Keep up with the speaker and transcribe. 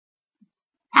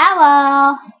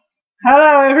Hello.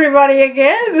 Hello everybody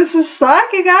again, this is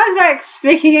Psychic Isaac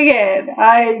speaking again.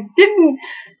 My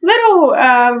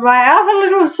other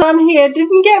little son here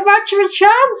didn't get much of a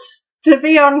chance to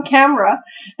be on camera,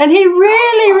 and he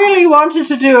really wanted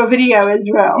to do a video as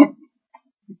well.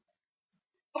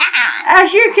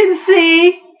 As you can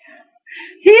see,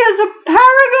 he is a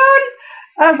paragon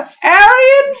of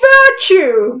Aryan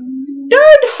virtue.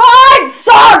 Don't hide,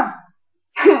 son!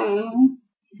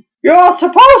 You're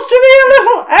supposed to be a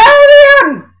little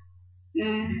Aryan!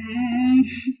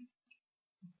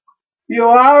 You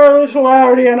are a little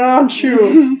Aryan, aren't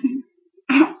you?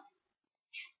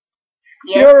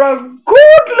 Yes. You're a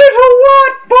good little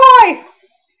white boy!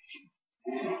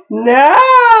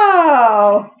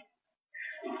 Now,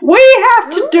 we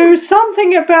have to do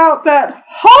something about that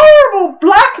horrible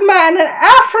black man in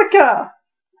Africa,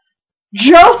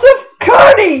 Joseph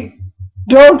Kony,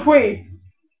 don't we?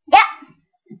 Yep.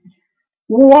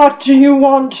 What do you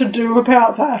want to do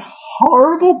about that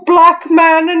horrible black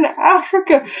man in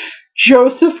Africa,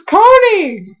 Joseph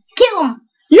Kony? Kill him.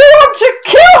 You want to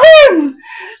kill him?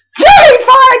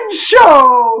 Terrifying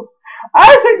show!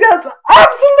 I think that's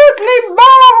absolutely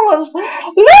marvelous.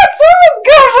 Let's all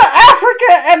go to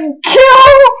Africa and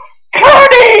kill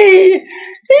Kony!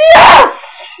 Yes!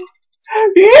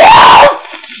 Yes!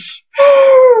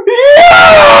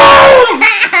 Yes!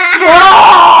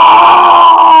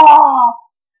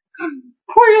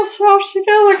 Pull yourself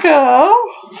together, girl.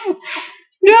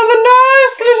 You're the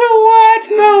nice little white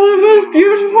mother with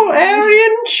beautiful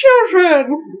Aryan children.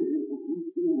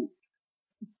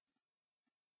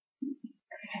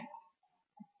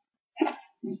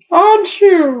 Aren't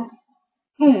you?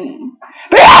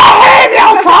 Behave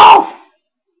yourself!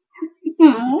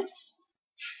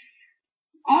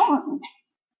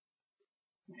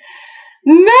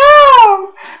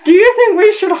 Now, do you think we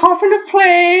should hop in a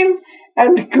plane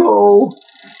and go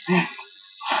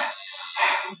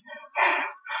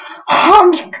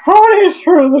hunt Kony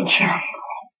through the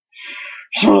jungle?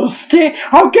 So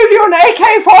I'll give you an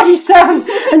AK-47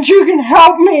 and you can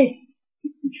help me.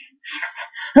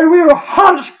 And we will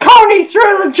hunt Kony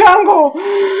through the jungle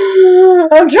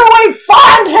until we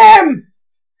find him.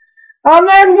 And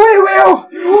then we will...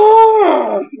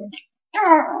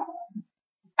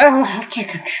 I'll have to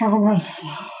control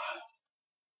myself.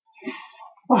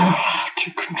 I'll have to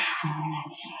control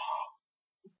myself.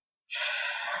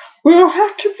 We'll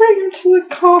have to bring him to the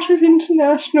Court of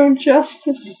International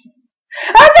Justice.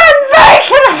 And then they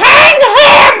can hang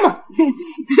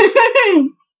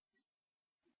him!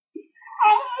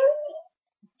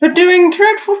 For doing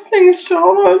dreadful things to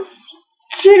all those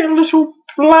dear little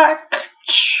black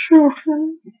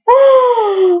children.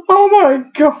 Oh my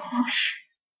gosh.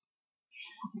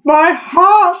 My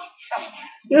heart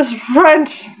is rent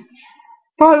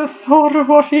by the thought of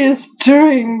what he is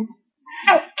doing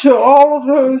to all of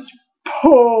those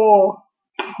poor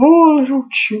little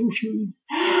children.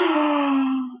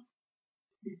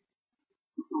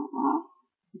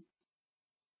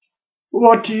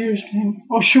 What do you think?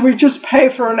 Or should we just pay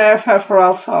for an airfare for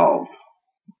ourselves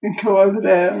and go over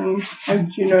there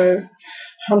and you know,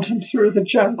 hunt him through the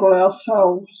jungle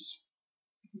ourselves?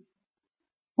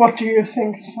 What do you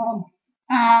think, son?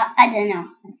 I don't know.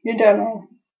 You don't know?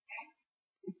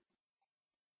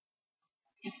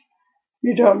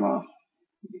 You don't know?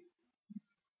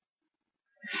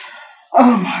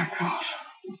 Oh my God.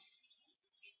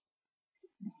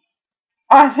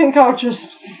 I think I'll just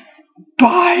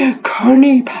buy a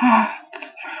Kony pack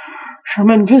from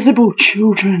Invisible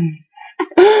Children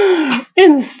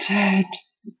instead.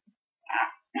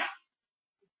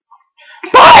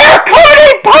 Buy a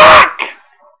Kony pack!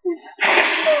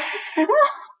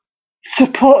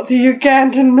 Support the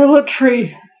Ugandan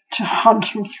military to hunt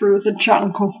him through the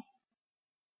jungle.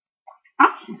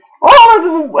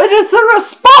 It is the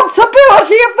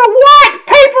responsibility of the white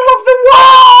people of the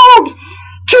world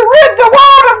to rid the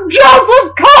world of Joseph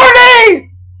Kony!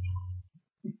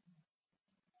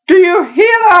 Do you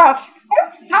hear that?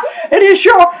 It is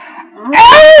your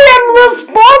alien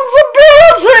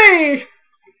responsibility!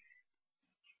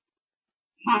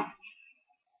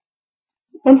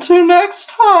 Until next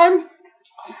time,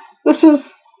 this is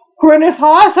Gwyneth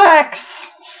Isaacs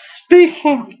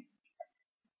speaking.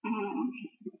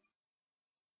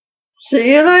 See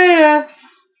you later.